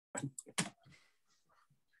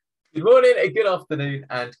Good morning, and good afternoon,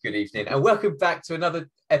 and good evening, and welcome back to another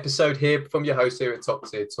episode here from your host here at Top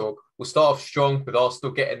Tier Talk. We'll start off strong with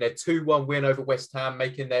Arsenal getting their 2-1 win over West Ham,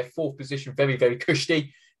 making their fourth position very, very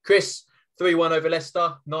cushy. Chris, 3-1 over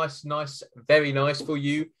Leicester. Nice, very nice for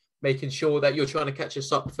you, making sure that you're trying to catch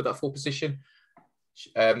us up for that fourth position.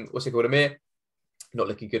 What's it called, Amir? Not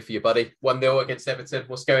looking good for you, buddy. 1-0 against Everton.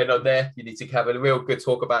 What's going on there? You need to have a real good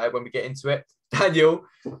talk about it when we get into it. Daniel,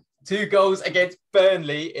 2 goals against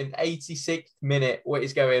Burnley in 86th minute. What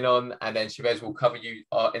is going on? And then Chavez will cover you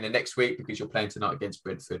in the next week because you're playing tonight against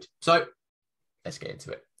Brentford. So let's get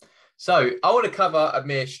into it. So I want to cover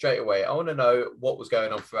Amir straight away. I want to know what was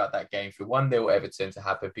going on throughout that game for 1-0 Everton to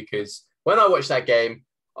happen, because when I watched that game,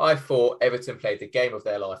 I thought Everton played the game of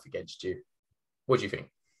their life against you. What do you think?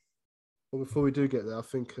 Well, before we do get there, I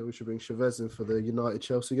think we should bring Chavez in for the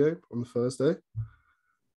United-Chelsea game on the Thursday.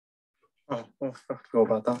 Oh, I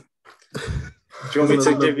forgot about that. Do you want me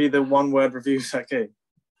to give you the one-word review of that game?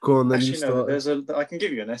 Go on, then. Actually, you start. I can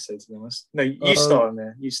give you an essay, to be honest. No, you start,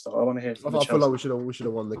 there. You start. I want to hear from I feel like we should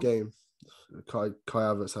have won the game. Kai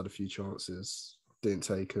Havertz had a few chances, didn't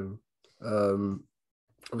take them.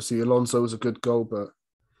 Obviously, Alonso was a good goal, but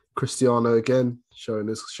Cristiano again showing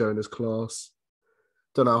his class.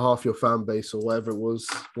 Don't know, half your fan base or whatever it was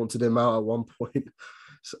wanted him out at one point.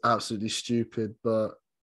 It's absolutely stupid, but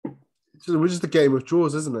it's just a game of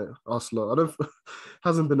draws, isn't it? Arsenal.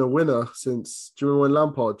 Hasn't been a winner since. Do you remember when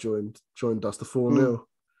Lampard joined us, the 4-0?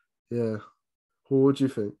 Yeah. What do you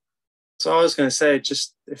think? So I was going to say,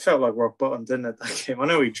 it felt like rock bottom, didn't it? That game. I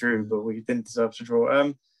know we drew, but we didn't deserve to draw.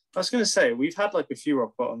 I was going to say we've had like a few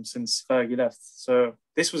rock bottoms since Fergie left, so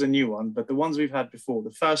this was a new one. But the ones we've had before,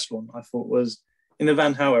 the first one I thought was in the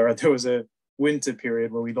Van Gaal era. There was a winter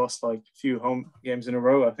period where we lost like a few home games in a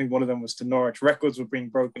row. I think one of them was to Norwich. Records were being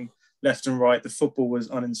broken left and right. The football was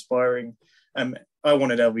uninspiring. I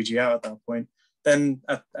wanted LVG out at that point. Then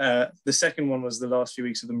the second one was the last few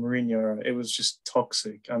weeks of the Mourinho era. It was just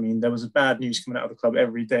toxic. I mean, there was bad news coming out of the club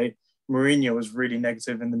every day. Mourinho was really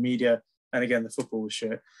negative in the media. And again, the football was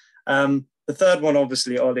shit. The third one,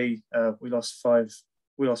 obviously, Ollie, we lost by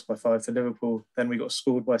 5 to Liverpool. Then we got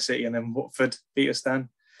scored by City, and then Watford beat us down.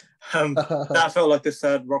 That felt like the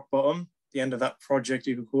third rock bottom, the end of that project,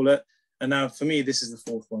 you could call it. And now for me, this is the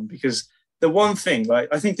fourth one, because the one thing, like,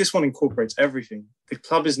 I think this one incorporates everything. The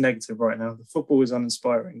club is negative right now. The football is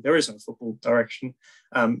uninspiring. There is no football direction.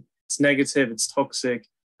 It's negative. It's toxic.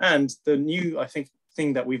 And the new, I think,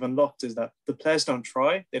 thing that we've unlocked is that the players don't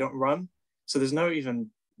try. They don't run. So there's no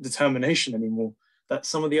even determination anymore. That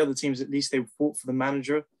some of the other teams, at least they fought for the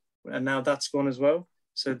manager. And now that's gone as well.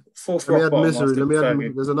 So fourth rock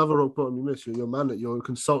bottom. There's another rock bottom you missed. Your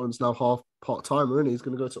consultant's now half part-timer, isn't he? He's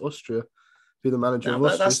going to go to Austria, be the manager of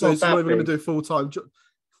Austria. So he's not even going to do full-time job.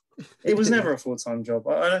 It was never a full-time job.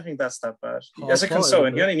 I don't think that's that bad. As a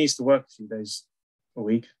consultant, he only needs to work a few days a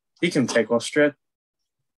week. He can take Austria.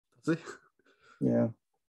 Does he? Yeah.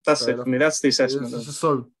 That's Fair it enough. For me. That's the assessment. It's just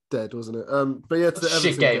so dead, wasn't it? But yeah, to the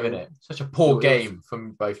shit game, isn't it? Such a poor game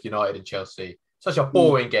from both United and Chelsea. Such a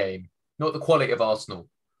boring game. Not the quality of Arsenal.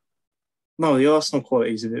 No, the Arsenal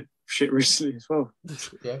quality is a bit shit recently as well.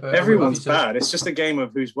 Yeah, everyone's bad. It's just a game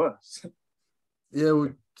of who's worse. Yeah,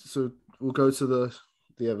 we'll go to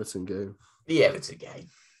the Everton game. The Everton game.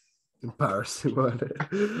 Embarrassing, wasn't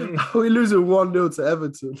it? We losing 1-0 to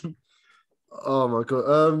Everton. Oh my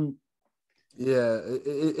god. Yeah,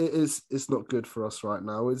 it's not good for us right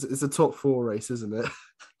now. It's a top 4 race, isn't it?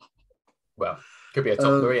 Well, could be a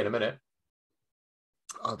top 3 in a minute.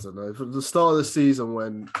 I don't know. From the start of the season,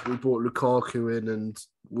 when we brought Lukaku in and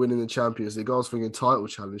winning the Champions League, I was thinking title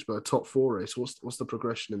challenge, but a top 4 race. What's the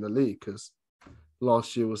progression in the league? Because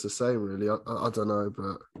last year was the same, really. I don't know,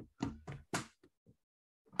 but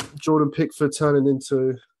Jordan Pickford turning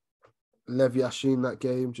into Lev Yashin that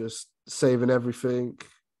game, just saving everything,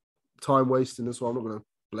 time wasting as well. I'm not going to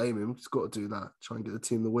blame him. He's got to do that, try and get the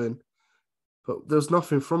team the win. But there's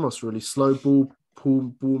nothing from us really. Slow ball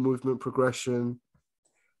movement, progression.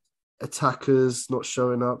 Attackers not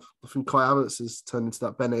showing up. I think Kai Havertz has turned into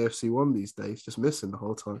that Ben AFC 1 these days, just missing the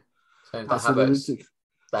whole time. So that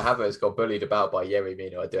Havertz got bullied about by Yerry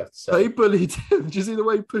Mina, I do have to say. But he bullied him. Did you see the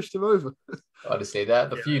way he pushed him over? Honestly,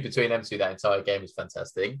 the feud between them two that entire game was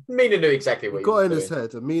fantastic. Mina knew exactly what he got was in doing. his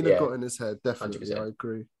head. Mina got in his head, definitely. 100%. I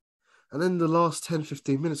agree. And then the last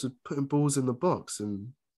 10-15 minutes was putting balls in the box,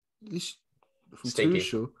 and at least from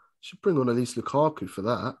Tuchel should bring on at least Lukaku for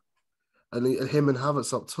that. And him and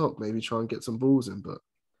Havertz up top, maybe try and get some balls in. But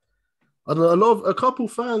I don't know, a couple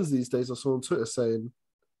fans these days I saw on Twitter saying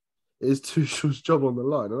is Tuchel's job on the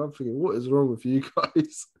line. And I'm thinking, what is wrong with you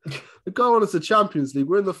guys? The guy won us the Champions League.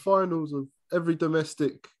 We're in the finals of every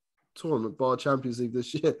domestic tournament, bar Champions League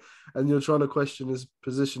this year, and you're trying to question his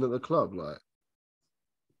position at the club. Like,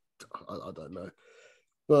 I don't know.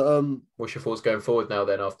 But what's your thoughts going forward now?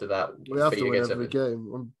 Then after that, we have to win every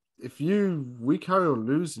game. If we carry on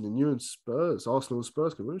losing and you and Spurs, Arsenal and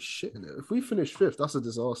Spurs, we're shitting it. If we finish fifth, that's a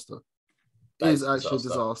disaster. It is actually a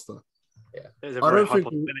disaster. Yeah, it's a very high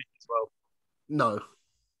possibility as well. No.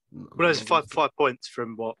 Well, there's 5 points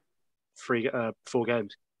from what 4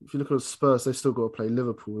 games. If you look at Spurs, they've still got to play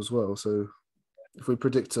Liverpool as well. So if we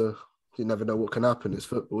predict you never know what can happen. It's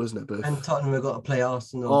football, isn't it? But and Tottenham have got to play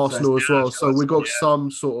Arsenal. Arsenal as well. So we got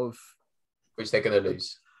some sort of which they're going to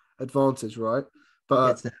lose advantage, right?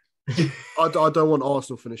 But I don't want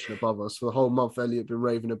Arsenal finishing above us. For the whole month, Elliot been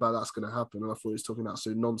raving about that's going to happen, and I thought he was talking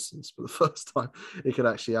absolute nonsense. But the first time it could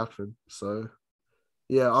actually happen. So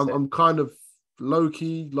yeah, I'm kind of low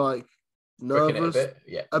key like nervous,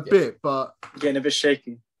 a bit, but getting a bit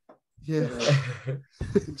shaky. Yeah.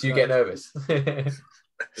 Do you get nervous?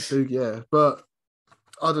 Yeah, but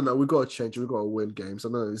I don't know. We've got to change it. We've got to win games. I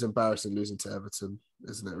know it's embarrassing losing to Everton,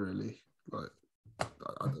 isn't it? Really, like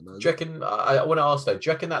I don't know. Do you reckon? I want to ask though. Do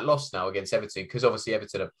you reckon that loss now against Everton? Because obviously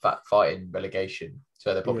Everton are fighting relegation,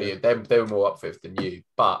 so they're probably they were more up for it than you.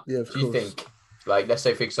 But do you think, like, let's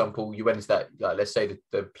say for example, you went into that, like, let's say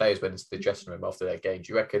the players went into the dressing room after that game.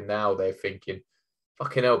 Do you reckon now they're thinking,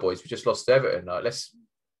 "Fucking hell, boys, we just lost to Everton. Like, let's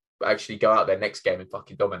actually go out there next game and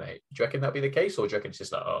fucking dominate"? Do you reckon that'd be the case, or do you reckon it's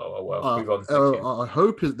just like, oh well, move on? I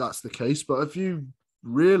hope that's the case, but if you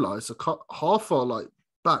realise half our like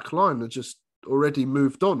back line are just already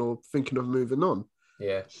moved on or thinking of moving on.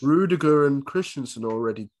 Yeah, Rudiger and Christensen are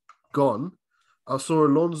already gone. I saw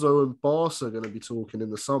Alonso and Barca are going to be talking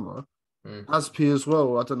in the summer. Aspi as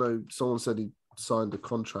well. I don't know. Someone said he signed a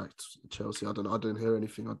contract at Chelsea. I don't know. I didn't hear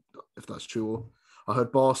anything if that's true. Or I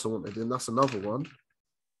heard Barca wanted him. That's another one.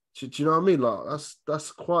 Do you know what I mean? Like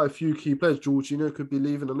that's quite a few key players. Jorginho could be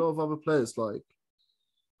leaving. A lot of other players. Like,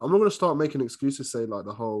 I'm not going to start making excuses, say like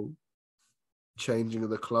the whole changing of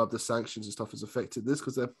the club, the sanctions and stuff has affected this,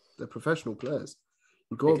 because they're professional players.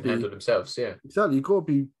 You got to handle themselves. Yeah, exactly. You got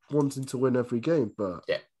to be wanting to win every game. But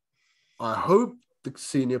yeah, I hope the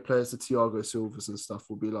senior players, the Thiago Silvas and stuff,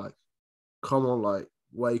 will be like, come on, like,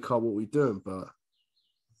 wake up, what we doing? But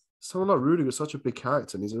someone like Rudiger is such a big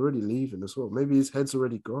character and he's already leaving as well. Maybe his head's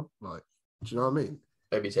already gone. Like, do you know what I mean?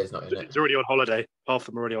 Maybe his head's not in it. He's already on holiday. Half of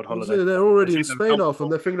them are already on holiday. Yeah, they're already in Spain, half of them.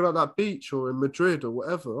 They're thinking about that beach or in Madrid or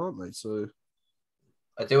whatever, aren't they? So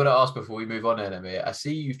I do want to ask before we move on, Enemy. I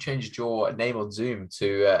see you've changed your name on Zoom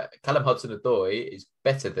to Callum Hudson-Odoi is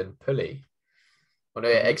better than Pulley. Want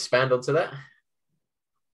to expand onto that?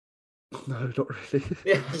 No, not really.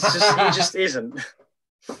 Yeah. He just isn't.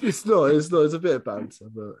 It's not. It's a bit of banter,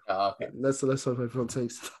 but okay. let's hope everyone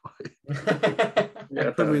takes the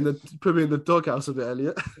Yeah, put me in the doghouse a bit,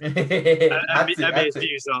 Elliot. Emi's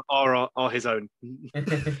views are his own.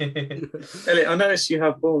 Elliot, I noticed you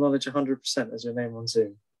have ball knowledge 100% as your name on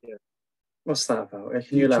Zoom. Yeah. What's that about?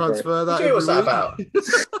 Can you elaborate? transfer that? What's that about?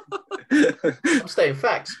 I'm stating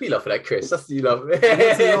facts. We love that, Chris. That's what you love.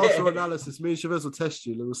 The Arsenal analysis. Me and Chavez will test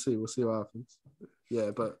you. We'll see. We'll see what happens.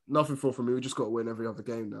 Yeah, but nothing for from me. We just got to win every other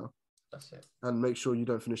game now. That's it. And make sure you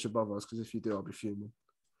don't finish above us, because if you do, I'll be fuming.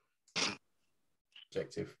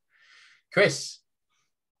 Objective. Chris,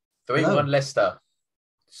 3-1 Leicester.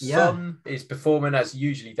 Son is performing as he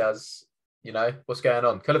usually does. You know, what's going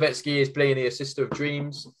on? Kulusevski is playing the assister of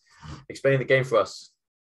dreams. Explain the game for us.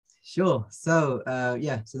 Sure. So,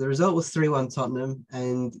 so the result was 3-1 Tottenham,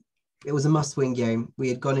 and it was a must-win game. We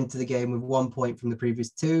had gone into the game with 1 point from the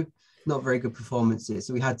previous 2. Not very good performances,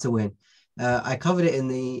 so we had to win. I covered it in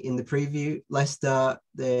the preview. Leicester,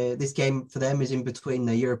 this game for them is in between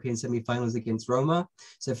the European semi-finals against Roma.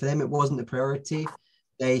 So for them, it wasn't a priority.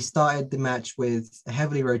 They started the match with a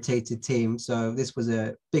heavily rotated team. So this was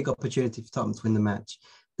a big opportunity for Tottenham to win the match.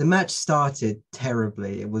 The match started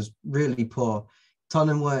terribly. It was really poor.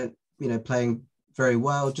 Tottenham weren't, playing very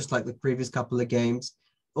well, just like the previous couple of games.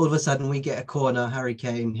 All of a sudden, we get a corner, Harry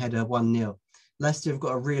Kane header 1-0. Leicester have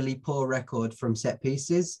got a really poor record from set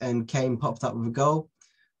pieces, and Kane popped up with a goal,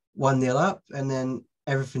 1-0 up, and then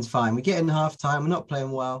everything's fine. We get in half time, we're not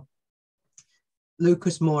playing well.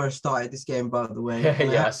 Lucas Moura started this game, by the way.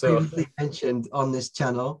 I previously mentioned on this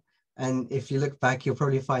channel, and if you look back, you'll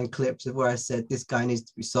probably find clips of where I said this guy needs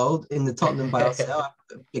to be sold. In the Tottenham buy sale, I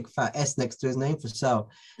put a big fat S next to his name for sale.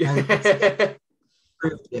 And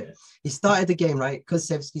proved it. He started the game, right?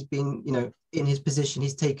 Kulusevski's been, in his position.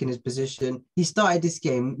 He's taken his position. He started this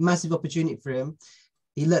game, massive opportunity for him.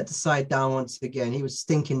 He let the side down once again. He was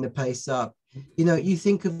stinking the pace up. You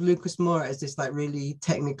think of Lucas Moura as this like really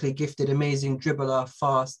technically gifted, amazing dribbler,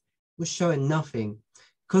 fast, was showing nothing.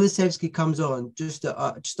 Kulusevski comes on just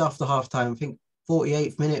after halftime. I think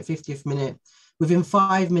 48th minute, 50th minute. Within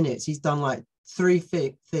 5 minutes, he's done like three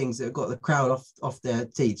things that have got the crowd off their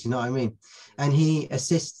seats. You know what I mean? And he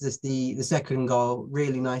assists the second goal.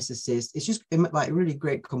 Really nice assist. It's just like really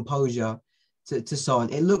great composure to Son.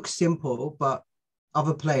 It looks simple, but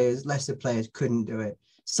other players, lesser players, couldn't do it.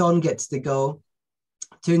 Son gets the goal,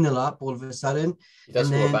 2-0 up all of a sudden. He does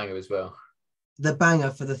score a banger as well. The banger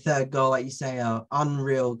for the third goal, like you say,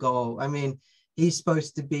 unreal goal. I mean, he's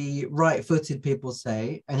supposed to be right-footed, people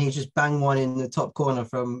say, and he just banged one in the top corner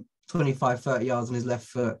from 25, 30 yards on his left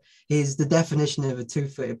foot. He's the definition of a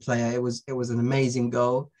two-footed player. It was an amazing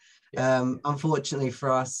goal. Yeah. Unfortunately for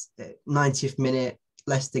us, 90th minute,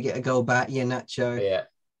 Leicester get a goal back. Iheanacho. Yeah.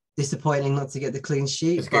 Disappointing not to get the clean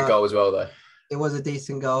sheet. It's a good goal as well, though. It was a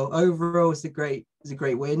decent goal. Overall, it's a great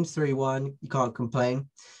win, 3-1. You can't complain.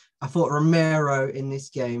 I thought Romero in this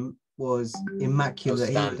game was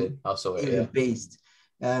immaculate. I saw it. He was a beast.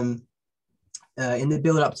 In the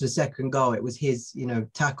build-up to the second goal, it was his,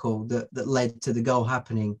 tackle that led to the goal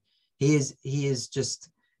happening. He is just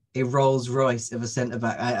a Rolls Royce of a centre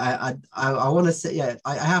back. I want to say,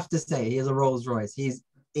 I have to say, he is a Rolls Royce. He's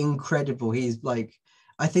incredible. He's like,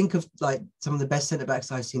 I think of like some of the best centre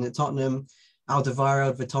backs I've seen at Tottenham,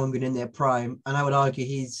 Alderweireld, Vertonghen in their prime, and I would argue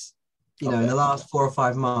he's, in the last 4 or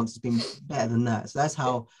 5 months, has been better than that. So that's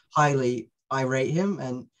how highly I rate him.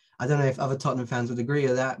 And I don't know if other Tottenham fans would agree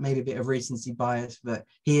with that. Maybe a bit of recency bias, but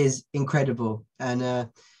he is incredible. And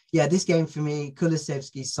this game for me,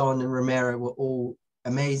 Kulusevski, Son, and Romero were all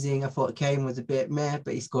amazing. I thought Kane was a bit meh,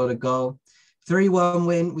 but he scored a goal. 3-1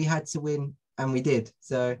 win. We had to win, and we did.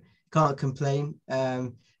 So can't complain.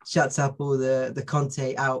 Shuts up all the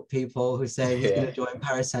Conte out people who say he's going to join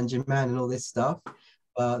Paris Saint-Germain and all this stuff.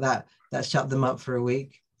 Well, that shut them up for a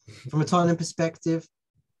week. From a Tottenham perspective,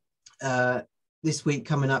 this week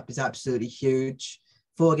coming up is absolutely huge.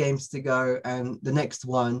 4 games to go, and the next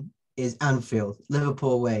one is Anfield,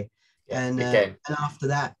 Liverpool away. And after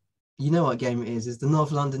that, you know what game it is? It's the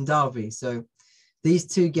North London derby. So these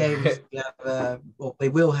 2 games they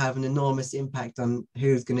will have an enormous impact on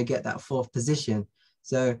who's going to get that 4th position.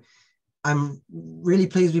 So I'm really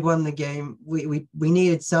pleased we won the game. We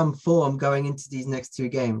needed some form going into these next 2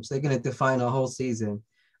 games. They're going to define our whole season.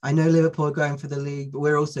 I know Liverpool are going for the league, but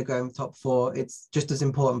we're also going top 4. It's just as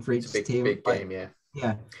important for each team. Big game, yeah.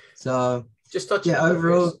 Yeah. So just touching.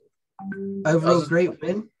 Overall, great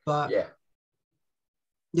win. But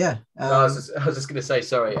yeah. I was just going to say,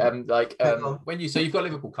 sorry. When you've got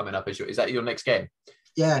Liverpool coming up, is that your next game?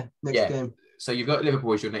 Yeah, next game. So you've got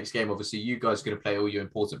Liverpool as your next game. Obviously, you guys are going to play all your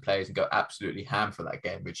important players and go absolutely ham for that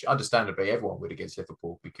game, which understandably everyone would against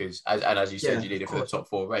Liverpool because, as you said, you need it for the top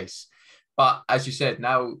 4 race. But as you said,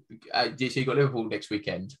 now, so you've got Liverpool next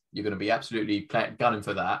weekend. You're going to be absolutely gunning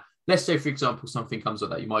for that. Let's say, for example, something comes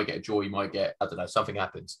of that. You might get a draw. You might get, I don't know, something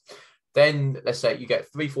happens. Then let's say you get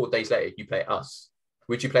 3-4 days later, you play us.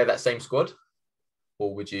 Would you play that same squad?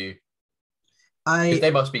 Or would you? Because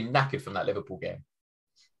they must be knackered from that Liverpool game.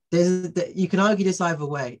 You can argue this either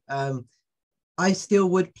way. I still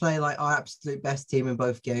would play like our absolute best team in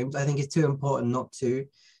both games. I think it's too important not to.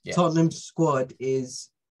 Yes. Tottenham's squad is,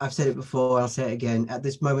 I've said it before, I'll say it again, at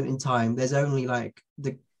this moment in time, there's only like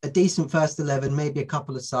a decent first 11, maybe a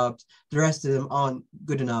couple of subs. The rest of them aren't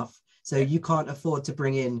good enough. So you can't afford to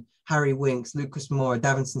bring in Harry Winks, Lucas Moura,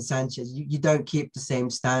 Davinson Sanchez. You don't keep the same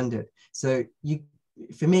standard. So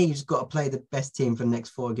for me, you've got to play the best team for the next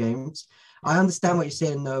 4 games. I understand what you're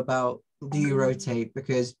saying, though, about do you rotate?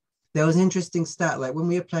 Because there was an interesting stat. Like when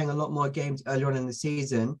we were playing a lot more games earlier on in the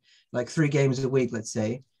season, like 3 games a week, let's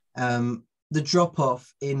say, the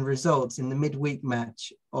drop-off in results in the midweek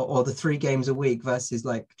match or the 3 games a week versus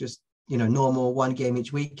like just, normal 1 game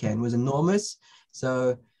each weekend was enormous.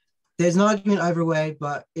 So there's an argument either way,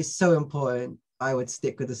 but it's so important. I would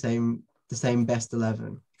stick with the same best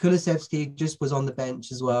 11. Kulusevski just was on the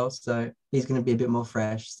bench as well, so he's going to be a bit more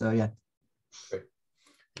fresh. So yeah. It'll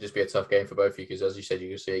just be a tough game for both of you because, as you said, you're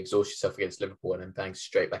going to exhaust yourself against Liverpool and then bang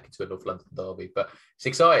straight back into a North London derby. But it's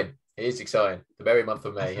exciting. It is exciting. The very month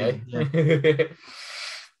of May, hey? Yeah.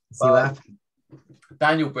 See what happens.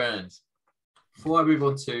 Daniel Burns. Before I move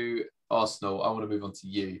on to Arsenal, I want to move on to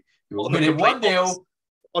you. You're winning 1-0.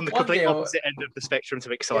 On the complete opposite end of the spectrum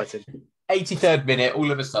to exciting. 83rd minute,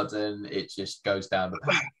 all of a sudden, it just goes down.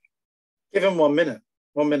 Give him 1 minute.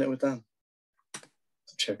 1 minute, we're done.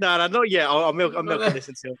 No, not yet. I'm milking this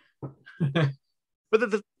until. But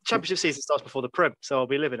the championship season starts before the Prem, so I'll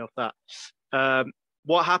be living off that.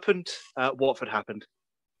 What happened? Watford happened.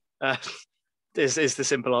 Is the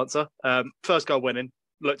simple answer. First goal winning.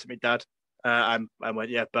 Looked at me, Dad. and went,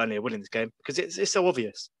 yeah, Burnley are winning this game because it's so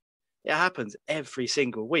obvious. It happens every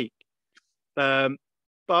single week. But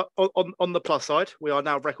on the plus side, we are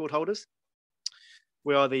now record holders.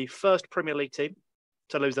 We are the first Premier League team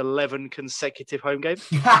to lose 11 consecutive home games.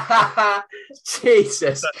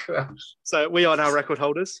 Jesus Christ. So we are now record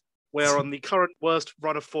holders. We are on the current worst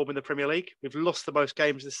run of form in the Premier League. We've lost the most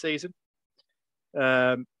games this season.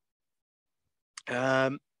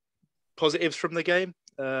 Positives from the game.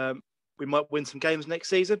 We might win some games next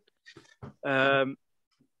season.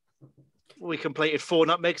 We completed 4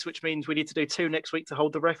 nutmegs, which means we need to do 2 next week to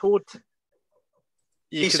hold the record.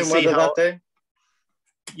 Decent weather that day.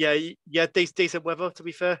 Yeah, decent weather, to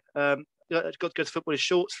be fair. Got to go to football in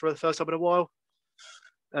shorts for the first time in a while.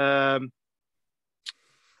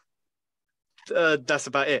 That's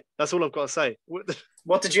about it. That's all I've got to say.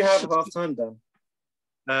 What did you have at half time, Dan?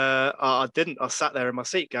 I didn't. I sat there in my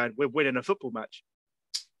seat going, we're winning a football match.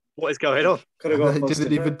 What is going on? Could have gone. They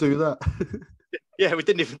didn't even do that. Yeah, we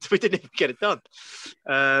didn't even get it done.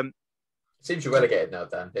 Seems you're relegated now,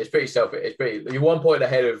 Dan. It's pretty you're 1 point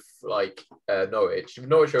ahead of Norwich.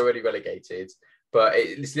 Norwich are already relegated, but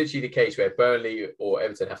it's literally the case where Burnley or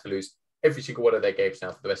Everton have to lose every single one of their games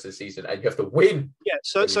now for the rest of the season, and you have to win. Yeah,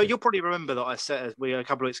 so you'll probably remember that I said a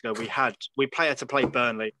couple of weeks ago we had to play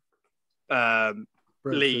Burnley,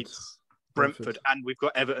 Leeds, Brentford, and we've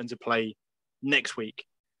got Everton to play next week.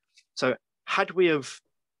 So had we have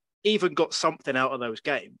even got something out of those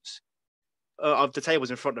games, the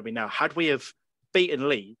table's in front of me now. Had we have beaten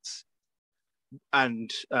Leeds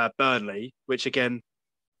and Burnley, which again,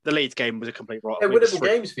 the Leeds game was a complete write-off. They're winnable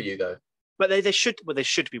games for you, though. But they should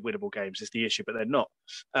be winnable games. Is the issue, but they're not.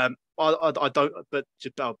 I don't. But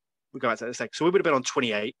we'll go back to that in a second. So we would have been on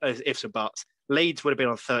 28 ifs and buts. Leeds would have been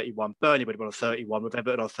on 31. Burnley would have been on 31. With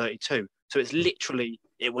Everton on 32. So it's literally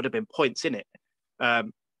it would have been points in it.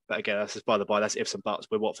 But again, that's just by the by. That's ifs and buts.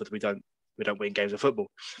 We're Watford. We don't win games of football.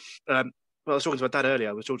 But I was talking to my dad earlier.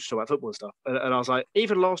 I was talking about football and stuff, and I was like,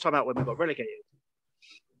 even last time out when we got relegated,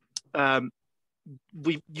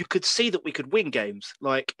 you could see that we could win games.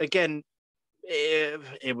 Like again,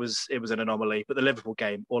 it was an anomaly. But the Liverpool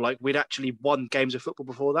game, or like we'd actually won games of football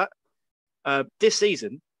before that. This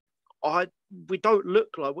season, we don't look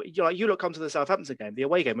like you look come to the Southampton game, the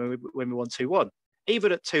away game when we won 2-1.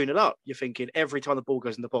 Even at 2-0 up, you're thinking every time the ball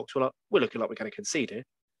goes in the box, we're looking like we're going to concede here.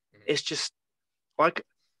 It's just like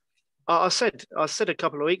I said a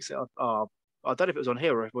couple of weeks ago. I don't know if it was on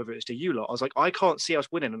here or whether it's to you lot. I was like, I can't see us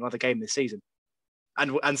winning another game this season,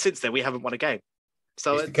 and since then we haven't won a game.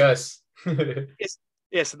 So it's the curse.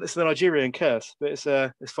 It's the Nigerian curse, but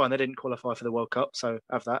it's fine. They didn't qualify for the World Cup, so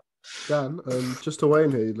have that. Dan, just to weigh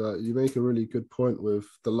in here, you make a really good point with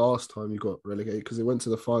the last time you got relegated because it went to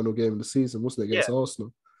the final game of the season, wasn't it, against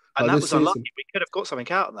Arsenal? And that was unlucky. We could have got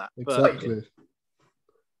something out of that. Exactly.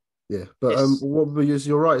 Yeah, but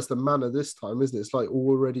you're right. It's the manner this time, isn't it? It's like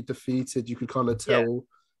already defeated. You could kind of tell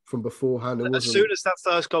from beforehand. As soon as that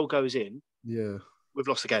first goal goes in, we've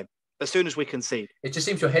lost the game. As soon as we concede, it just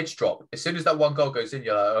seems your heads drop. As soon as that one goal goes in,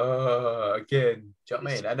 you're like, oh, again. Do you know what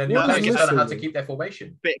I mean? And then the players just don't know how to keep their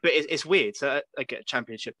formation. But it's weird. So I get a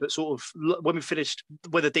championship, but sort of when the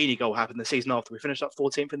Deeney goal happened the season after, we finished up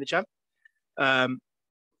 14th in the champ.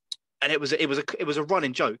 And it was a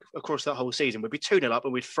running joke across that whole season. We'd be 2-0 up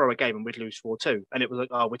and we'd throw a game and we'd lose 4-2. And it was like,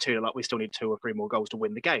 oh, we're 2-0 up. We still need 2 or 3 more goals to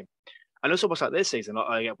win the game. And it's almost like this season,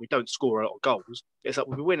 we don't score a lot of goals. It's like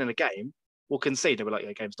we're winning a game, we'll concede, and we're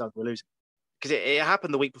like, game's done, we're losing. Because it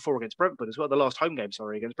happened the week before against Brentford as well, the last home game,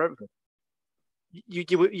 against Brentford.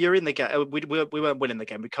 You're in the game. We weren't winning the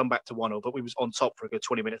game. We come back to 1-0, but we was on top for a good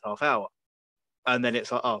 20 minutes, half hour. And then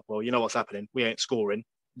it's like, oh, well, you know what's happening. We ain't scoring.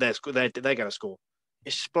 They're going to score.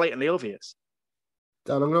 It's just blatantly obvious.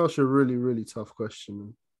 Dan, I'm going to ask you a really, really tough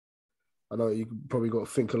question. I know you probably got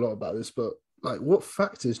to think a lot about this, but what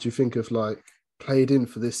factors do you think have played in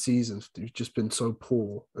for this season? You've just been so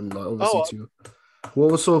poor, and obviously what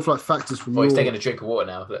were sort of factors from? He's taking a drink of water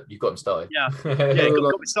now. You've got him started. Yeah.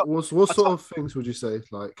 What sort of things would you say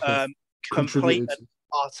complete and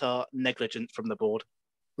utter negligence from the board?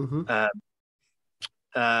 Mm-hmm.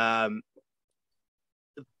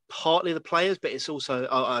 Partly the players, but it's also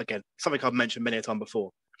again something I've mentioned many a time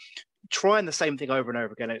before. Trying the same thing over and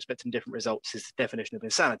over again and expecting different results is the definition of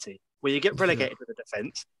insanity. Where you get relegated with a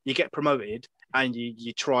defence, you get promoted, and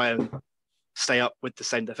you try and stay up with the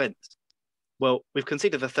same defence. Well, we've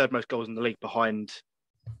conceded the 3rd most goals in the league behind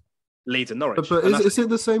Leeds and Norwich. But is it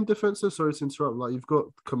the same defence? Sorry to interrupt. You've got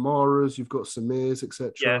Kamaras, you've got Samirs,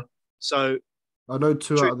 etc. Yeah. So I know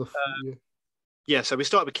 2 out of the. Yeah, so we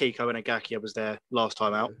started with Kiko and Agakia was there last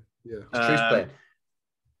time out. Yeah. Truth playing.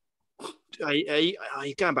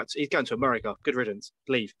 He's going back. He's going to America. Good riddance.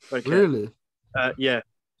 Leave. Okay. Really? Yeah.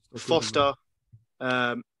 Foster.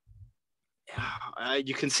 You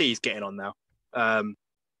can see he's getting on now.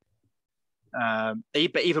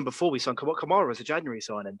 But even before we signed Kamara was a January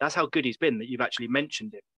signing. That's how good he's been that you've actually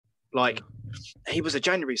mentioned him. Like, he was a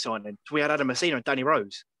January signing. So we had Adam Messina and Danny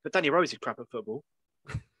Rose. But Danny Rose is crap at football.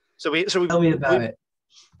 So we Tell me about it.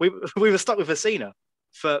 We were stuck with Messina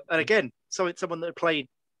and again, someone that played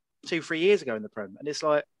 2-3 years ago in the Prem. And it's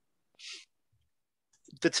like,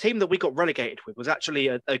 the team that we got relegated with was actually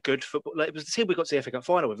a good football. Like, it was the team we got to the FA Cup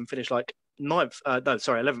final with and finished like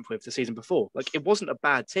 11th with the season before. Like, it wasn't a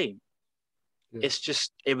bad team. Yeah.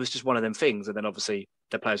 It was just one of them things. And then obviously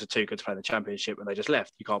the players were too good to play in the Championship and they just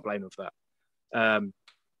left. You can't blame them for that. On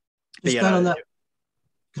that.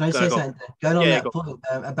 Can I say something? Going on that point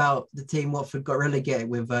about the team Watford got relegated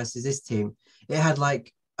with versus this team, it had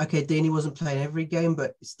like, okay, Deeney wasn't playing every game,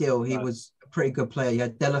 but still he was a pretty good player. You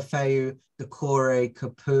had Delafeu, Decore,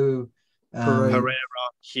 Capu, Herrera,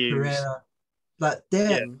 Hughes. But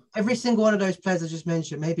every single one of those players I just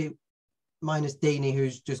mentioned, maybe minus Deeney,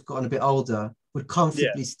 who's just gotten a bit older, would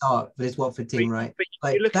comfortably start for this Watford team, right? But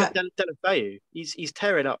like, you look at Delafeu, he's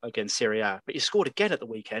tearing up against Serie A, but he scored again at the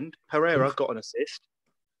weekend. Herrera got an assist.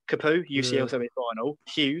 Capu, UCL semi-final.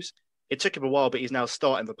 Hughes, it took him a while, but he's now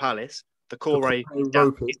starting for Palace. Decore, he's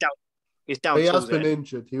down. He has been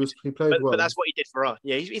injured. He played well. But that's what he did for us.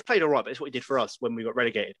 Yeah, he's played all right, but it's what he did for us when we got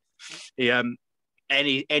relegated. He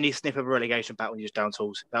any sniff of a relegation battle, he was down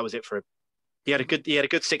tools. That was it for him. He had a good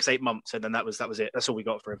 6-8 months, and then that was it. That's all we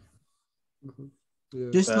got for him. Mm-hmm. Yeah.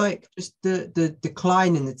 Just the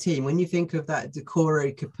decline in the team. When you think of that Decore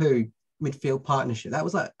Capu midfield partnership, that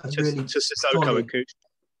was like really Sissoko and Kuchka.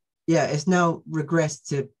 Yeah, it's now regressed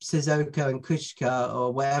to Sissoko and Kuchka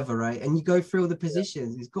or whatever, right? And you go through all the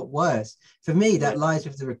positions, it's got worse. For me, that lies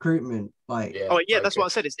with the recruitment. Like, that's what I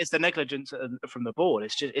said. It's the negligence from the board.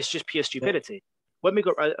 It's just pure stupidity. When we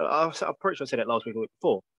got, I'm pretty sure I said it last week or the week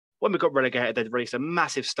before. When we got relegated, they released a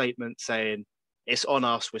massive statement saying it's on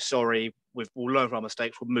us. We're sorry. We'll learn from our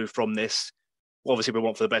mistakes. We'll move from this. Obviously, we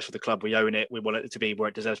want for the best for the club. We own it. We want it to be where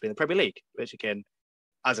it deserves to be in the Premier League. Which again,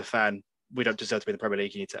 as a fan, we don't deserve to be in the Premier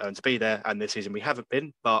League. You need to earn to be there. And this season we haven't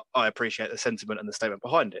been, but I appreciate the sentiment and the statement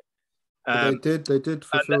behind it. They did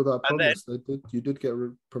fulfill that promise. You did get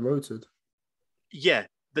promoted. Yeah,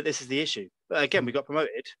 but this is the issue. Again, we got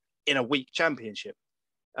promoted in a weak Championship,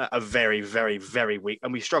 a very, very, very weak,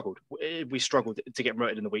 and we struggled. We struggled to get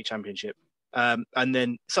promoted in the weak Championship. And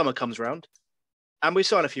then summer comes around, and we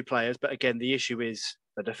sign a few players. But again, the issue is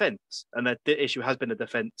the defence, and the issue has been the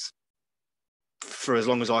defence for as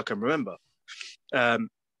long as I can remember. So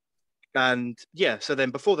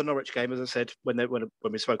then before the Norwich game, as I said, when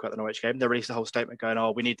we spoke about the Norwich game, they released a whole statement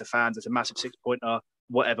going, we need the fans, it's a massive 6-pointer,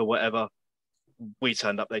 whatever. We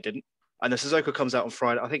turned up, they didn't. And then Sissoko comes out on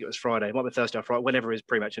Friday, I think it was Friday, it might be Thursday or Friday, whenever his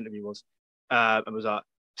pre-match interview was, and was like,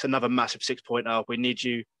 it's another massive 6-pointer, we need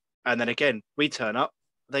you. And then again, we turn up,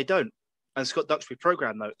 they don't. And Scott Duxbury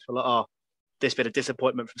programme notes were like, this been a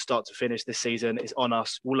disappointment from start to finish this season, it's on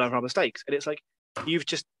us, we'll learn from our mistakes. And it's like, you've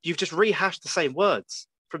just rehashed the same words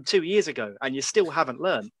from 2 years ago and you still haven't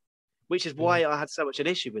learned, which is why I had so much an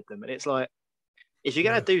issue with them. And it's like, if you're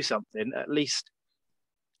going to do something, at least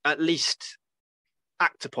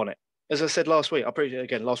act upon it. As I said last week,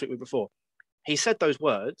 week before, he said those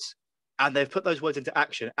words and they've put those words into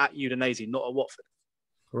action at Udinese, not at Watford.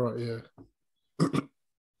 Right, yeah.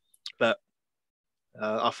 But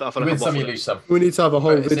I feel you like win some, you lose some. We need to have a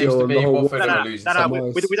whole video on the whole.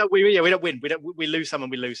 We don't win. We lose some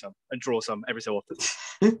and we lose some and draw some every so often.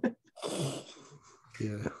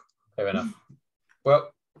 Yeah, fair enough.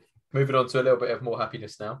 Well, moving on to a little bit of more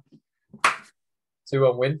happiness now.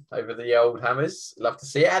 2-1 win over the old Hammers. Love to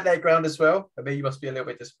see it at their ground as well. I mean, you must be a little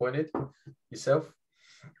bit disappointed yourself,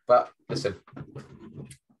 but listen,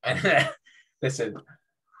 listen. Do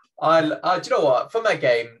you know what? From that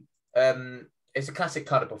game, it's a classic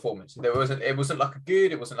kind of performance. It wasn't like a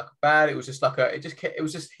good, it wasn't like a bad. It was just like it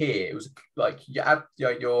was just here. It was like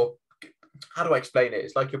your how do I explain it?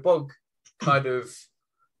 It's like your bog kind of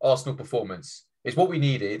Arsenal performance. It's what we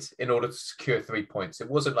needed in order to secure 3 points. It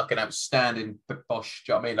wasn't like an outstanding bosh,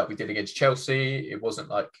 do you know what I mean? Like we did against Chelsea. It wasn't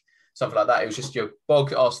like something like that. It was just your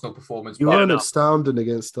bog Arsenal performance. You weren't astounding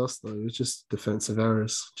against us though. It was just defensive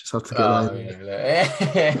errors. Just have to get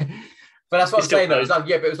that. But that's what I'm saying though. It's like,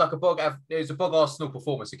 but it was like it was a bog Arsenal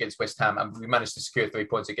performance against West Ham, and we managed to secure 3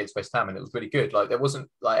 points against West Ham, and it was really good. Like there wasn't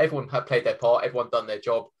like everyone had played their part, everyone done their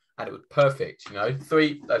job, and it was perfect. You know,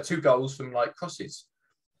 2 goals from like crosses.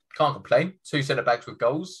 Can't complain. 2 centre backs with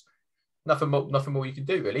goals. nothing more you can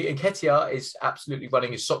do really. And Nketiah is absolutely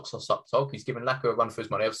running his socks off up top. He's given Laka a run for his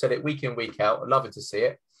money. I've said it week in, week out. I love it to see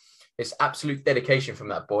it. It's absolute dedication from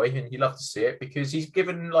that boy, and you love to see it because he's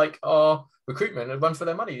given like our recruitment a run for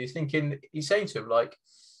their money. He's saying to him like,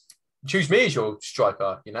 choose me as your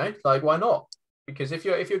striker, you know, like why not? Because if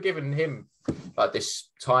you're giving him like this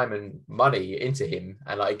time and money into him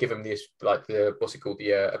and like give him this like the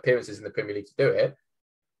appearances in the Premier League to do it,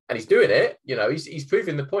 and he's doing it, you know, he's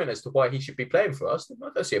proving the point as to why he should be playing for us. I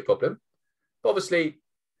don't see a problem. But obviously,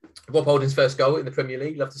 Rob Holding's first goal in the Premier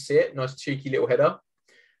League, love to see it. Nice cheeky little header.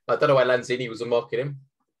 I don't know why Lanzini was unmarking him.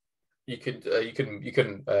 You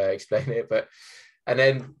couldn't explain it, but and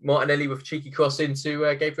then Martinelli with a cheeky cross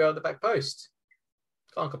into Gabriel at the back post.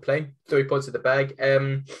 Can't complain. 3 points in the bag.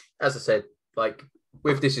 As I said, like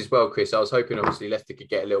with this as well, Chris, I was hoping obviously Leicester could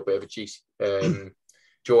get a little bit of a cheeky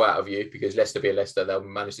draw out of you because Leicester being Leicester, they'll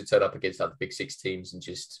manage to turn up against like the big 6 teams and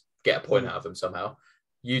just get a point out of them somehow.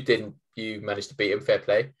 You didn't. You managed to beat them. Fair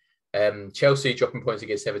play. Chelsea dropping points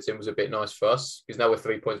against Everton was a bit nice for us because now we're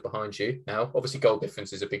 3 points behind you. Now, obviously, goal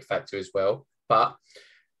difference is a big factor as well. But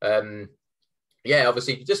yeah,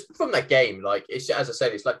 obviously, just from that game, like it's as I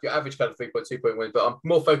said, it's like your average kind of 3.2 point win. But I'm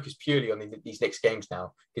more focused purely on these next games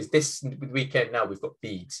now because this weekend now we've got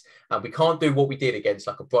Leeds and we can't do what we did against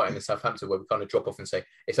like a Brighton and Southampton where we kind of drop off and say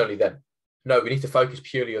it's only them. No, we need to focus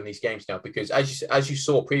purely on these games now because as you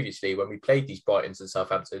saw previously when we played these Brightons and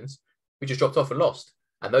Southamptons, we just dropped off and lost.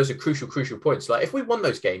 And those are crucial points. Like if we won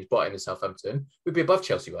those games, Brighton and Southampton, we'd be above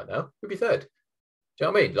Chelsea right now. We'd be third. Do you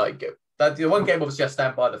know what I mean? Like the one game, obviously, I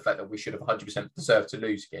stand by the fact that we should have 100% deserved to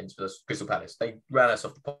lose against Crystal Palace. They ran us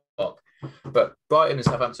off the park. But Brighton and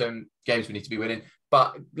Southampton games we need to be winning.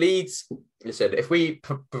 But Leeds, listen, if we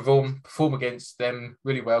perform against them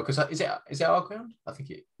really well, because is it our ground? I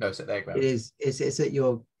think it's at their ground. It is. It's at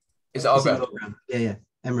your. Is it our ground? Yeah.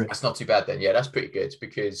 Emirates. That's not too bad then. Yeah, that's pretty good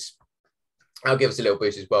because that'll give us a little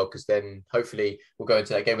boost as well. Because then hopefully we'll go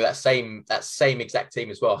into that game with that same exact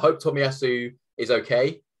team as well. I hope Tomiyasu is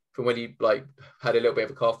okay from when he like had a little bit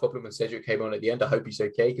of a calf problem and Cedric came on at the end. I hope he's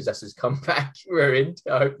okay because that's his comeback we're in.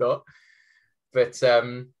 I hope not. But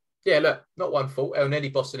yeah, look, not one fault. El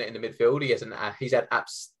Neni bossing it in the midfield. He's had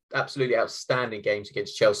absolutely outstanding games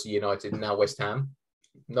against Chelsea, United, and now West Ham.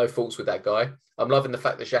 No faults with that guy. I'm loving the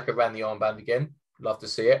fact that Xhaka ran the armband again. Love to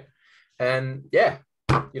see it. And yeah,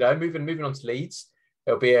 moving on to Leeds.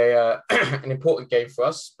 It'll be an important game for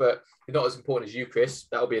us, but not as important as you, Chris.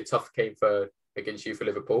 That'll be a tough game against you for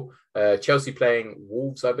Liverpool. Chelsea playing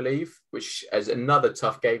Wolves, I believe, which is another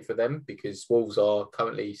tough game for them because Wolves are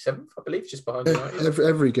currently 7th, I believe, just behind United.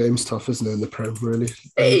 Every game's tough, isn't it, in the Prem, really?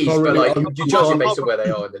 It is, but like, you judge it based on where they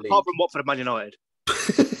are in the league. Apart from Watford and Man United.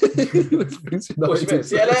 What you mean?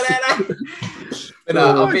 Yeah,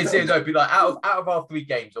 no, I'm being serious. Like out of our 3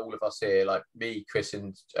 games, all of us here, like me, Chris,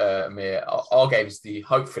 and Amir, our game is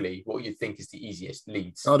hopefully what you think is the easiest.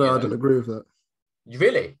 Leeds. I don't agree with that. You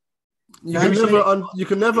really? You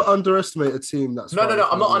can never underestimate a team that's. No.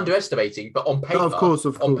 I'm not underestimating, but on paper, no, of course.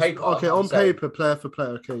 On paper, okay, on paper, player for player.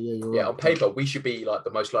 Okay, yeah, you're right. Yeah, on paper, we should be like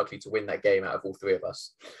the most likely to win that game out of all 3 of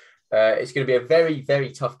us. It's going to be a very,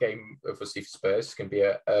 very tough game, obviously, for Spurs. It's going to be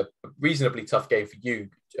a reasonably tough game for you,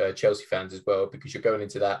 Chelsea fans, as well, because you're going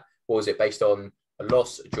into that. What was it based on? A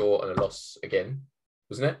loss, a draw, and a loss again,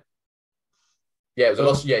 wasn't it? Yeah, it was a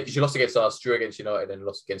loss. Yeah, because you lost against us, drew against United, and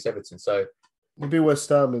lost against Everton. So it'll be West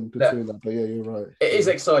Ham in between that, but yeah, you're right. It is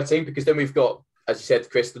exciting because then we've got, as you said,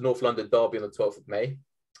 Chris, the North London derby on the 12th of May,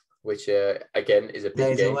 which again is a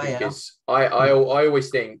big game because I always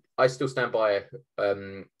think I still stand by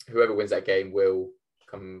whoever wins that game will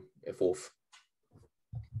come 4th.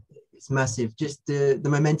 It's massive, just the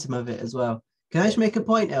momentum of it as well. Can I just make a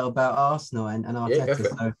point, El, about Arsenal and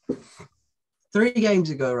Arteta? So 3 games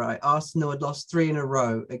ago, right, Arsenal had lost 3 in a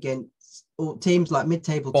row against teams like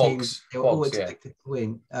mid-table teams. They were all expected to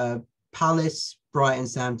win. Palace, Brighton,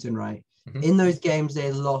 Southampton, right? Mm-hmm. In those games,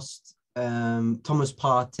 they lost Thomas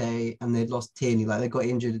Partey and they'd lost Tierney. Like they got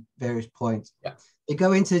injured at various points. Yeah. They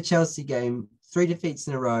go into the Chelsea game, 3 defeats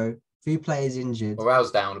in a row, few players injured.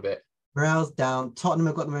 Morale's down a bit. Morale's down. Tottenham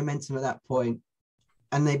have got the momentum at that point,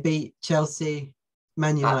 and they beat Chelsea,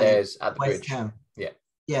 Man United, at the West Ham.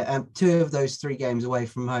 Yeah, 2 of those 3 games away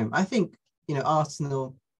from home. I think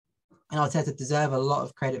Arsenal and Arteta deserve a lot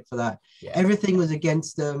of credit for that. Yeah. Everything was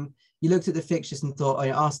against them. You looked at the fixtures and thought,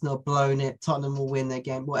 Arsenal blown it, Tottenham will win their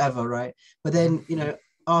game, whatever, right? But then,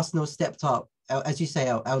 Arsenal stepped up. As you say,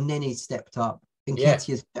 El Neni stepped up.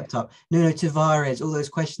 Nketiah stepped up. Nuno Tavares, all those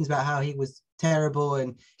questions about how he was terrible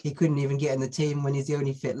and he couldn't even get in the team when he's the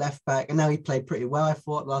only fit left back. And now he played pretty well, I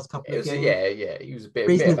thought, last couple of games. Yeah. He was a bit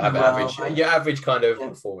Reasonably of average. well, right? Your average kind of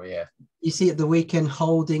performer, yeah. You see at the weekend,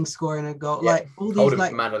 Holding scoring a goal. Yeah. Like all these Holding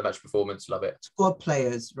like man of the match performance, love it. squad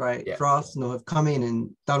players, right, Yeah. for Arsenal have come in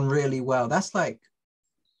and done really well. That's like,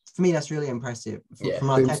 for me, that's really impressive.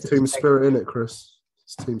 From team spirit, in it, Chris.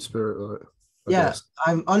 It's team spirit, right? I guess.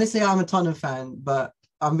 I'm a Tottenham fan, but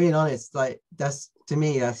I'm being honest. Like that's to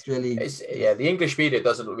me, that's really. The English media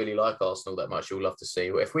doesn't really like Arsenal that much. You'll love to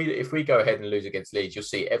see. If we go ahead and lose against Leeds, you'll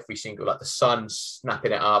see every single like the Sun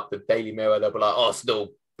snapping it up, the Daily Mirror. They'll be like Arsenal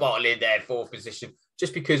bottling their 4th position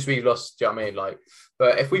just because we lost. Do you know what I mean? Like,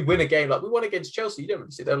 but if we win a game like we won against Chelsea, you don't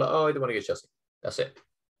really see. They're like, oh, I don't want to against Chelsea. That's it.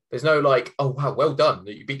 There's no like, oh wow, well done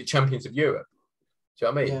that you beat the champions of Europe. Do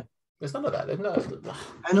you know what I mean? Yeah. There's none of that. There's no.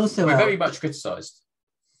 And also, we're very much criticised.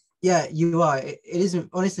 Yeah, you are. It isn't,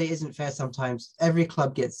 honestly, it isn't fair sometimes. Every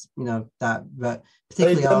club gets, that, but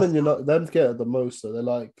particularly them get the most. So they're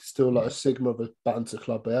like still like a sigma of a banter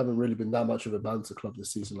club. They haven't really been that much of a banter club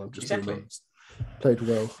this season. I'm just being honest. Played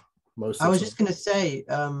well most. I was just gonna say,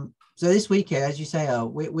 so this weekend, as you say,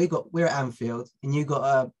 we're at Anfield, and you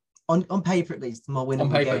got on paper at least more winnable.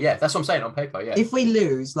 On paper, game. Yeah, that's what I'm saying. On paper, yeah. If we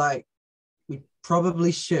lose, like. We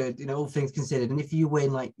probably should, all things considered. And if you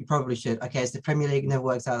win, like you probably should. Okay, it's the Premier League, never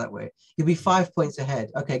works out that way. You'll be 5 points ahead.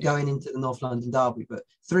 Okay, going into the North London derby, but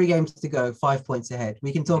 3 games to go, 5 points ahead.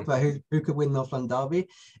 We can talk about who could win North London derby.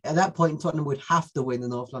 At that point, Tottenham would have to win the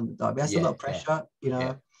North London derby. That's a lot of pressure,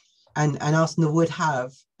 And Arsenal would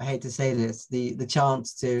have, I hate to say this, the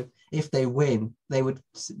chance to, if they win, they would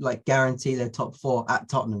like guarantee their top 4 at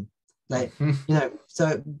Tottenham. Like,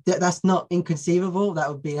 so that's not inconceivable. That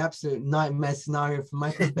would be an absolute nightmare scenario from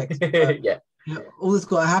my perspective. All that's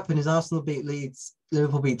got to happen is Arsenal beat Leeds,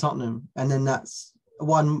 Liverpool beat Tottenham, and then that's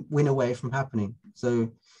 1 win away from happening.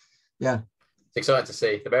 So, yeah. It's exciting to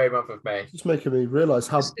see the very month of May. It's making me realise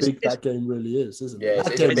how big that game really is, isn't it? Yeah,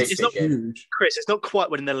 it's not huge. Chris, it's not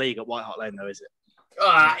quite winning the league at White Hart Lane, though, is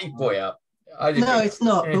it? Boy up. No, it's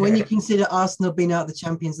not. But when you consider Arsenal being out of the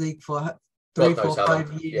Champions League for 3, 4,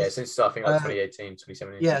 5 years. Yeah, since starting like 2018,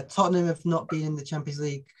 2017. Yeah, Tottenham have not been in the Champions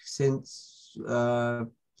League since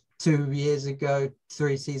 2 years ago,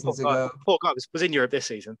 3 seasons ago. Poor guy was in Europe this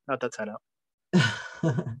season. How'd that turn out?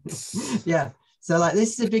 Yeah, so like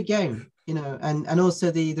this is a big game, and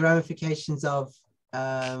also the ramifications of,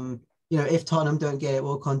 if Tottenham don't get it,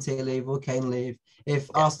 will Conte leave? Will Kane leave? If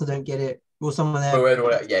Arsenal don't get it, will someone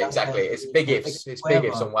there? Yeah, exactly. It's big ifs. It's big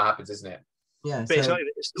ifs on what happens, isn't it? Yeah, but it's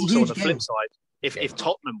also on the flip side. If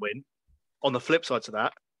Tottenham win, on the flip side to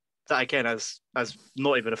that again has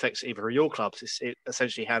not even affects either of your clubs. It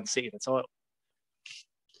essentially hands City the title.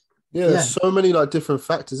 Yeah, there's so many like different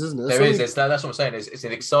factors, isn't it? That's what I'm saying. It's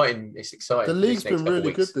exciting. The league's been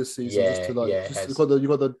really good this season. You've got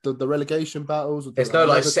the relegation battles. There's no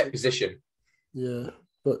like set position. Yeah,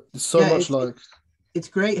 but so much like. It's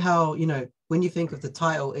great how when you think of the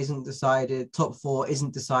title isn't decided, top 4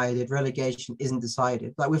 isn't decided, relegation isn't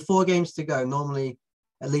decided. Like with 4 games to go, normally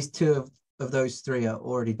at least 2 of those 3 are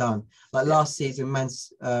already done. Like last season, Man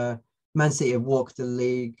City have walked the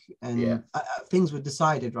league and things were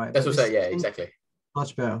decided, right? That's what I'm saying. Yeah, exactly.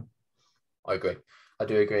 Much better. I agree. I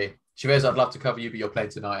do agree. Chavez, I'd love to cover you, but you're playing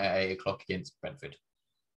tonight at 8:00 against Brentford.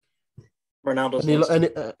 Ronaldo's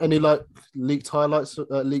any like leaked highlights,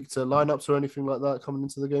 leaked lineups or anything like that coming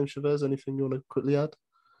into the game, Chavez? Anything you want to quickly add?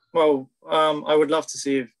 Well, I would love to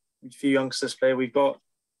see a few youngsters play. We've got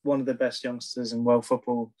one of the best youngsters in world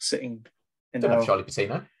football sitting in Don't have Charlie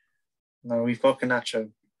Patino. No, we've got Garnacho.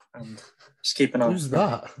 And just keep an eye. Who's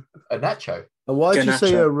that? A Nacho. And why did you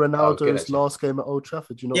say Ronaldo's last game at Old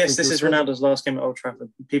Trafford? Do you not yes, this is Ronaldo's last game at Old Trafford.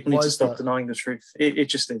 People need to stop denying the truth. It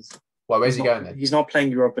just is. Why? Where's he going then? He's not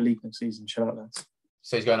playing Europa League next season. Chill out, lads.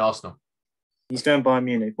 So he's going to Arsenal. He's going Bayern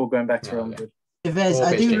Munich or going back to Real Madrid. Yves,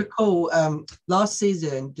 I do recall last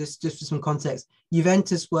season, just for some context,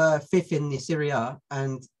 Juventus were 5th in the Serie A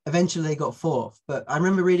and eventually they got 4th. But I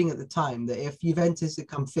remember reading at the time that if Juventus had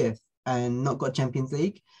come 5th and not got Champions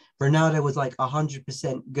League, Ronaldo was like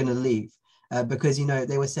 100% going to leave. Because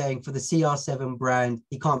they were saying for the CR7 brand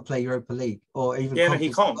he can't play Europa League or even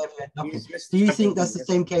he can't. Do you think that's the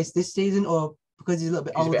same case this season, or because he's a little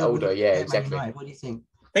bit older? A bit older, yeah, exactly. What do you think?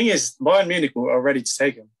 Thing is, Bayern Munich are ready to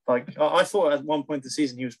take him. Like I thought at one point of the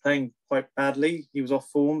season he was playing quite badly. He was off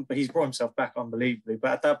form, but he's brought himself back unbelievably.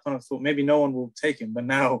 But at that point, I thought maybe no one will take him. But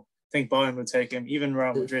now I think Bayern will take him, even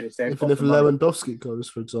Real Madrid if they. Even if Lewandowski goes,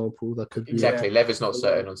 for example, that could be exactly. Lever's not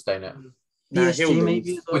certain on staying at. PSG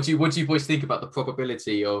maybe. What do you boys think about the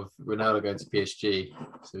probability of Ronaldo going to PSG?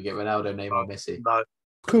 So we get Ronaldo, Neymar, Messi. No,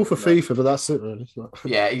 Cool for FIFA, but that's it, really.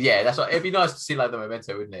 Yeah, that's what it'd be nice to see like the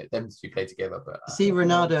memento, wouldn't it? Them two play together, but See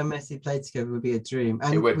Ronaldo and Messi play together would be a dream,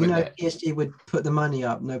 and It would, we know wouldn't it? PSG would put the money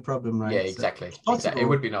up, no problem, right? yeah, So exactly. it's possible. It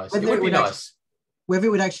would be nice. Whether It would it be would nice Whether it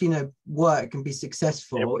would actually, work and be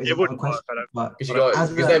successful is It wouldn't another work. question. But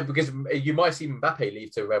because because as you might see Mbappe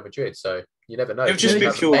leave to Real Madrid, so you never know. It would just be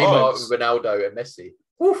Have pure Neymar, vibes. Ronaldo, and Messi.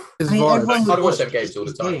 Woof. His I mean, vibes. everyone I'd would watch them games all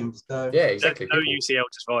the these time. games, so Yeah, exactly. No People- UCL,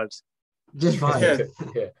 just vibes. just vibes.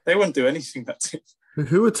 yeah. They wouldn't do anything that team.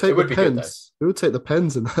 Who would take It would the be good, pens? Who would take the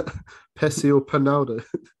pens in that? Pessi or Ronaldo?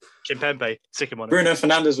 Kimpembe, sick him on it. Bruno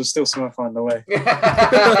Fernandes would still somehow find a way.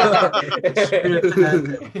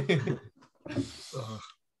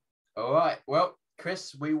 All right. Well,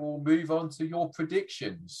 Chris, we will move on to your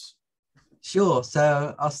predictions. Sure.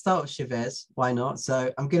 So I'll start with Chavez. Why not?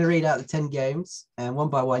 So I'm going to read out the 10 games, and one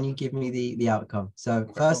by one, you give me the outcome. So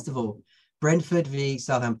first of all, Brentford v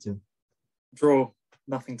Southampton, Draw.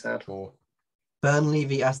 Nothing to add. Or Burnley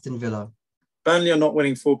v Aston Villa, Burnley are not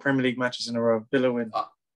winning 4 Premier League matches in a row. Villa win.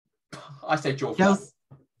 I say draw.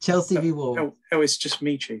 Chelsea v Wolves. Oh, it's just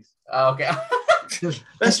me, Chief. Okay.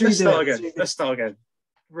 Let's redo start it. again. Let's start again.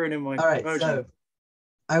 Ruining my All right. mojo. So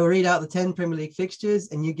I will read out the 10 Premier League fixtures,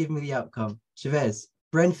 and you give me the outcome. Chavez,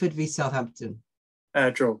 Brentford v Southampton,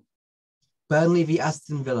 Draw. Burnley v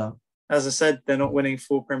Aston Villa, As I said, they're not winning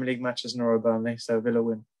 4 Premier League matches in a row, Burnley, so Villa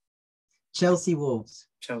win. Chelsea Wolves,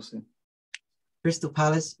 Chelsea. Crystal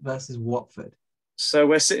Palace versus Watford, So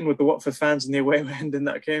we're sitting with the Watford fans in the away end in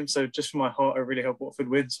that game. So just for my heart, I really hope Watford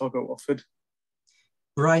win. So I'll go Watford.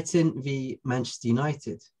 Brighton v Manchester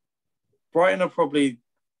United, Brighton are probably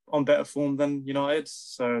on better form than United,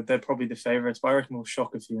 so they're probably the favourites. But I reckon we'll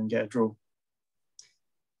shock a few and get a draw.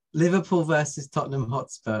 Liverpool versus Tottenham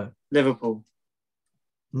Hotspur, Liverpool.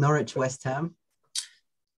 Norwich West Ham,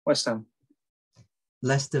 West Ham.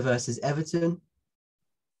 Leicester versus Everton,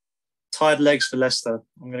 Tired legs for Leicester.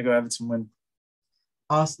 I'm going to go Everton win.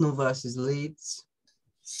 Arsenal versus Leeds,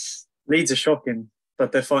 Leeds are shocking,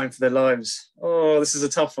 but they're fighting for their lives. Oh, this is a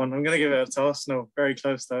tough one. I'm going to give it to Arsenal. Very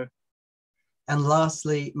close, though. and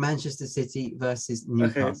lastly, Manchester City versus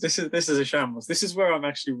Newcastle. Okay, this is a shambles. This is where I'm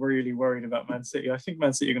actually really worried about Man City. I think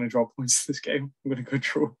Man City are going to drop points this game. I'm going to go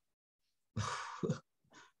draw.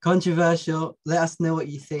 Controversial. Let us know what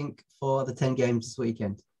you think for the 10 games this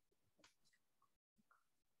weekend.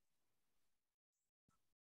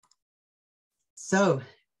 So,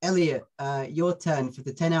 Elliot, your turn for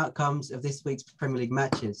the 10 outcomes of this week's Premier League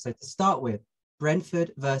matches. So to start with,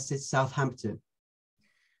 Brentford versus Southampton,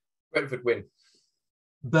 Brentford win.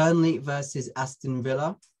 Burnley versus Aston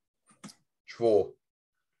Villa, Draw.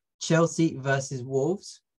 Chelsea versus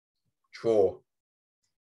Wolves, Draw.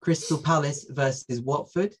 Crystal Palace versus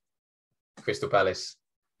Watford, Crystal Palace.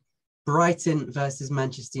 Brighton versus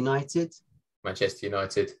Manchester United, Manchester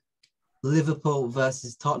United. Liverpool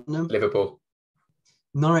versus Tottenham, Liverpool.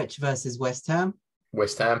 Norwich versus West Ham,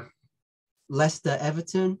 West Ham. Leicester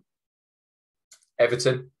Everton,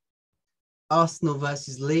 Everton. Arsenal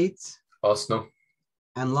versus Leeds, Arsenal.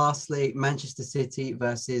 and lastly, Manchester City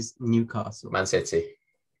versus Newcastle. Man City.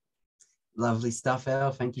 Lovely stuff,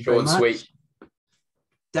 El. Thank you Short very and much. sweet.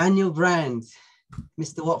 Daniel Brand,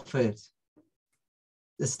 Mr. Watford.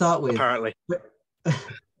 Let's start with Apparently.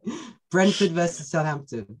 Brentford versus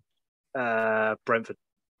Southampton, Brentford.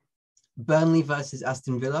 Burnley versus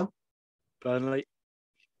Aston Villa, Burnley.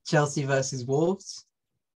 Chelsea versus Wolves,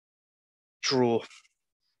 Draw.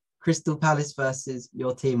 Crystal Palace versus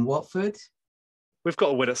your team Watford, We've got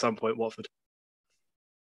to win at some point, Watford.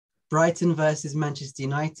 Brighton versus Manchester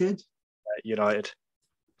United, United.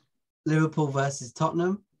 Liverpool versus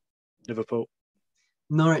Tottenham, Liverpool.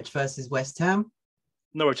 Norwich versus West Ham,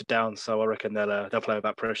 Norwich are down, so I reckon they'll play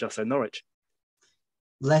without pressure. So Norwich.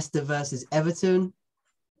 Leicester versus Everton,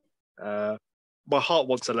 My heart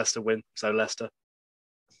wants a Leicester win, so Leicester.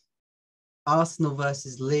 Arsenal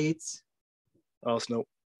versus Leeds, Arsenal.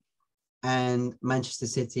 and Manchester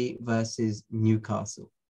City versus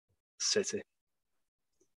Newcastle. City.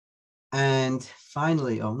 And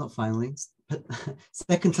finally, not finally,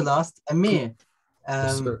 second to last, Amir.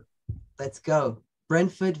 Yes, sir. Let's go.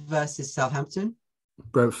 Brentford versus Southampton,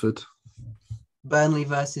 Brentford. Burnley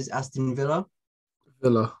versus Aston Villa,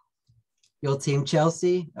 Villa. your team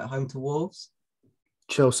Chelsea at home to Wolves,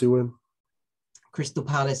 Chelsea win. Crystal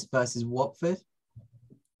Palace versus Watford,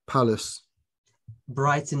 Palace.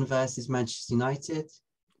 Brighton versus Manchester United,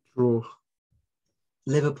 Draw.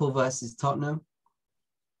 Liverpool versus Tottenham,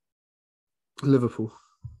 Liverpool.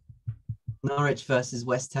 Norwich versus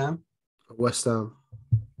West Ham, West Ham.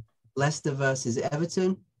 Leicester versus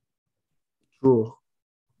Everton, Draw.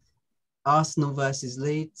 Arsenal versus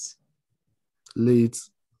Leeds,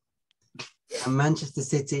 Leeds. And Manchester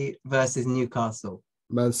City versus Newcastle.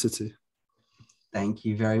 Man City. Thank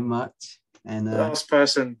you very much. And Last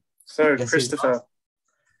person. So, Yes, Christopher. who's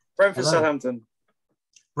Brentford, Hello. Southampton.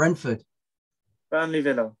 Brentford, Burnley,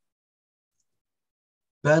 Villa.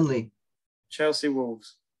 Burnley, Chelsea,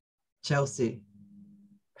 Wolves. Chelsea,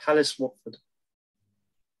 Palace, Watford.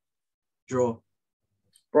 draw.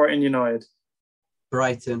 Brighton, United.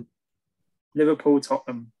 Brighton, Liverpool,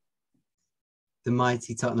 Tottenham. the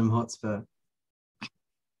mighty Tottenham Hotspur.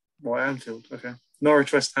 Anfield. Okay.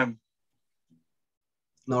 Norwich, West Ham.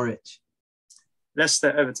 Norwich,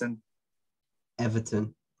 Leicester, Everton.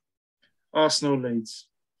 Everton, Arsenal, Leeds.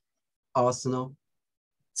 Arsenal,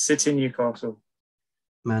 City, Newcastle.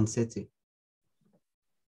 Man City.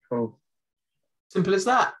 Cool. Simple as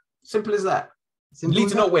that. Simple as that. Simple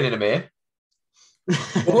Leeds as are not winning, Amir.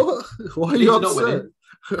 What? Why are Leeds you are not upset? winning.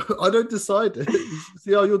 I don't decide it.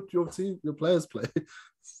 See how your team, your players play.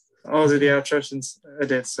 I'll do the outro since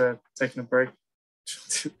Edith's taking a break.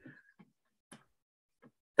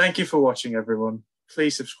 Thank you for watching, everyone.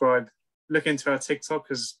 Please subscribe. Look into our TikTok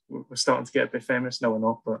because we're starting to get a bit famous. No, we're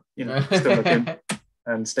not, but still look in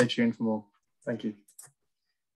and stay tuned for more. Thank you.